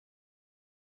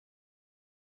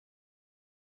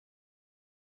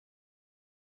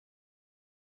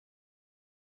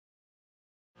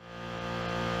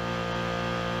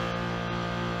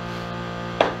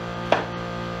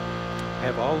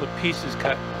have all the pieces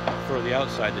cut for the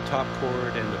outside, the top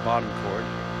cord and the bottom cord.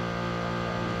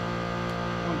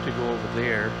 I want to go over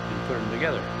there and put them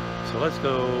together. So let's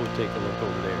go take a look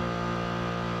over there.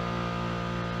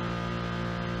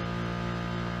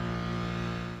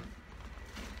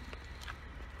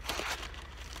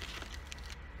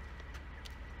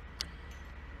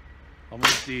 I'll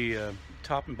move the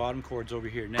top and bottom cords over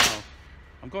here now.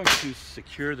 I'm going to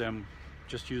secure them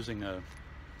just using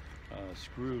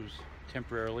screws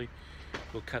temporarily.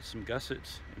 We'll cut some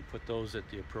gussets and put those at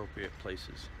the appropriate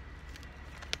places.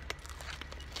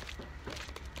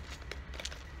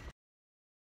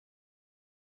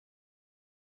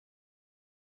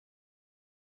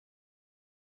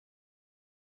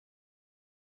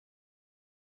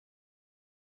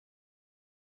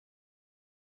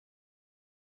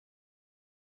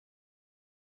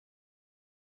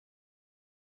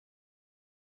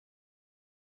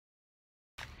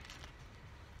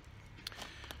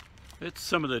 It's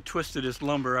some of the twistedest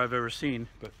lumber I've ever seen,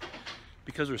 but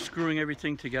because we're screwing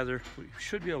everything together, we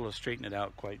should be able to straighten it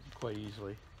out quite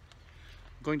easily.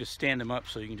 I'm going to stand them up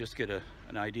so you can just get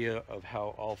an idea of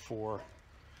how all four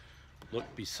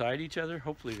look beside each other.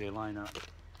 Hopefully they line up.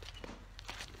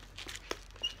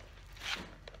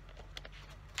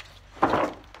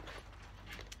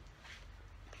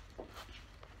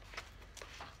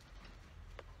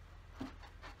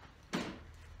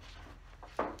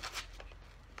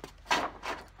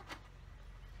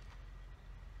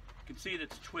 You can see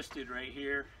that's twisted right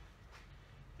here.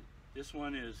 This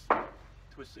one is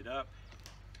twisted up.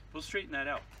 We'll straighten that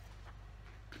out.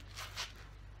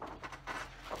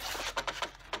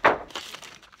 You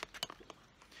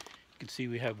can see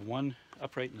we have one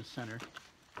upright in the center.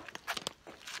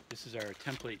 This is our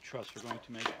template truss. We're going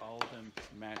to make all of them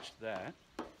match that.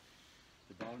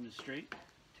 The bottom is straight,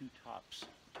 two top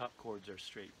cords are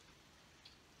straight.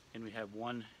 And we have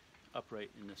one upright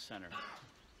in the center.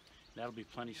 That'll be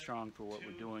plenty strong for what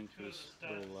we're doing for this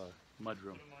little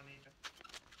mudroom.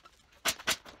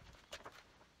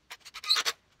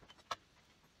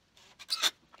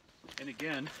 And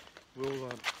again, we'll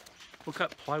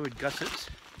cut plywood gussets.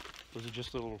 Those are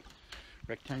just little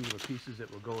rectangular pieces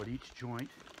that will go at each joint.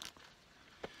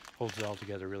 Holds it all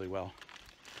together really well.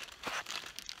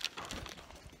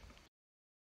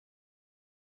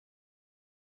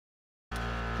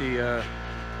 The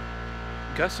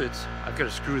gussets, I've got to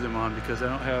screw them on because I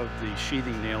don't have the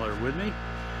sheathing nailer with me.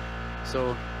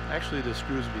 So actually the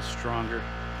screws will be stronger.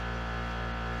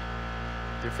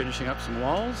 They're finishing up some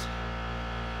walls.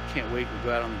 Can't wait to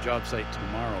go out on the job site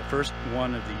tomorrow. First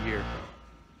one of the year.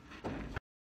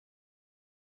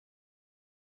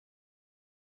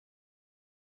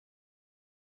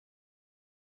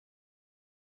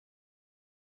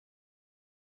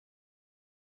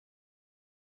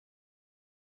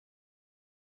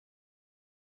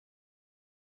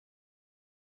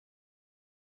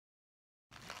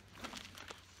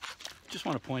 Just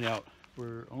want to point out,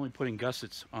 we're only putting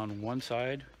gussets on one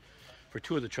side for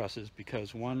two of the trusses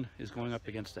because one is going up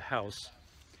against the house,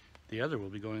 the other will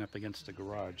be going up against the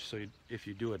garage. So if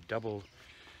you do a double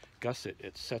gusset,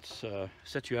 it sets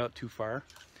you out too far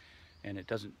and it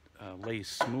doesn't lay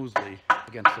smoothly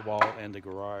against the wall and the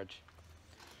garage.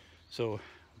 So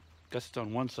gussets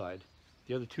on one side.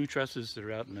 The other two trusses that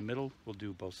are out in the middle will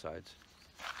do both sides.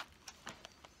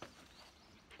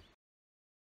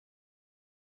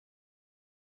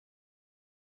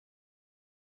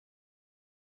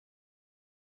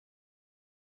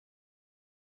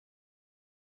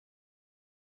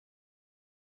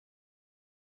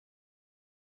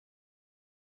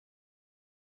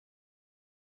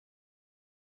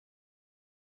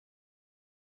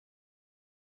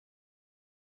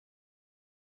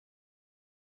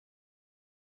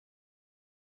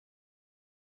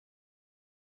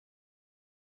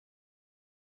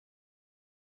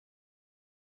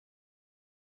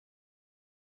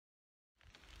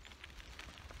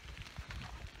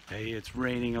 Hey, it's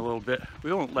raining a little bit.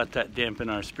 We won't let that dampen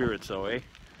our spirits though, eh?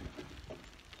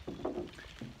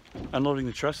 Unloading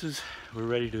the trusses, we're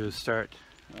ready to start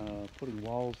putting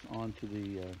walls onto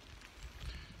the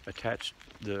attached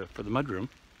for the mudroom.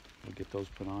 We'll get those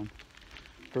put on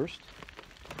first.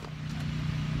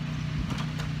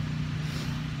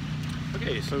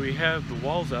 Okay, so we have the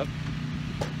walls up.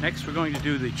 Next we're going to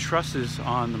do the trusses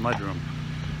on the mudroom.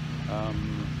 Yeah.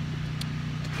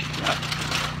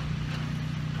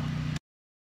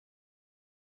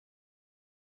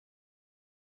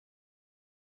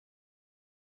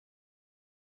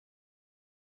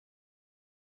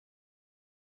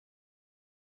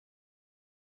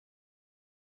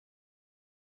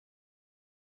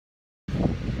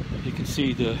 You can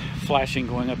see the flashing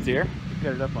going up there.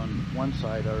 got it up on one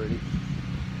side already.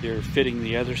 They're fitting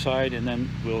the other side, and then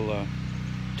we'll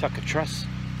tuck a truss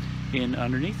in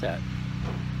underneath that.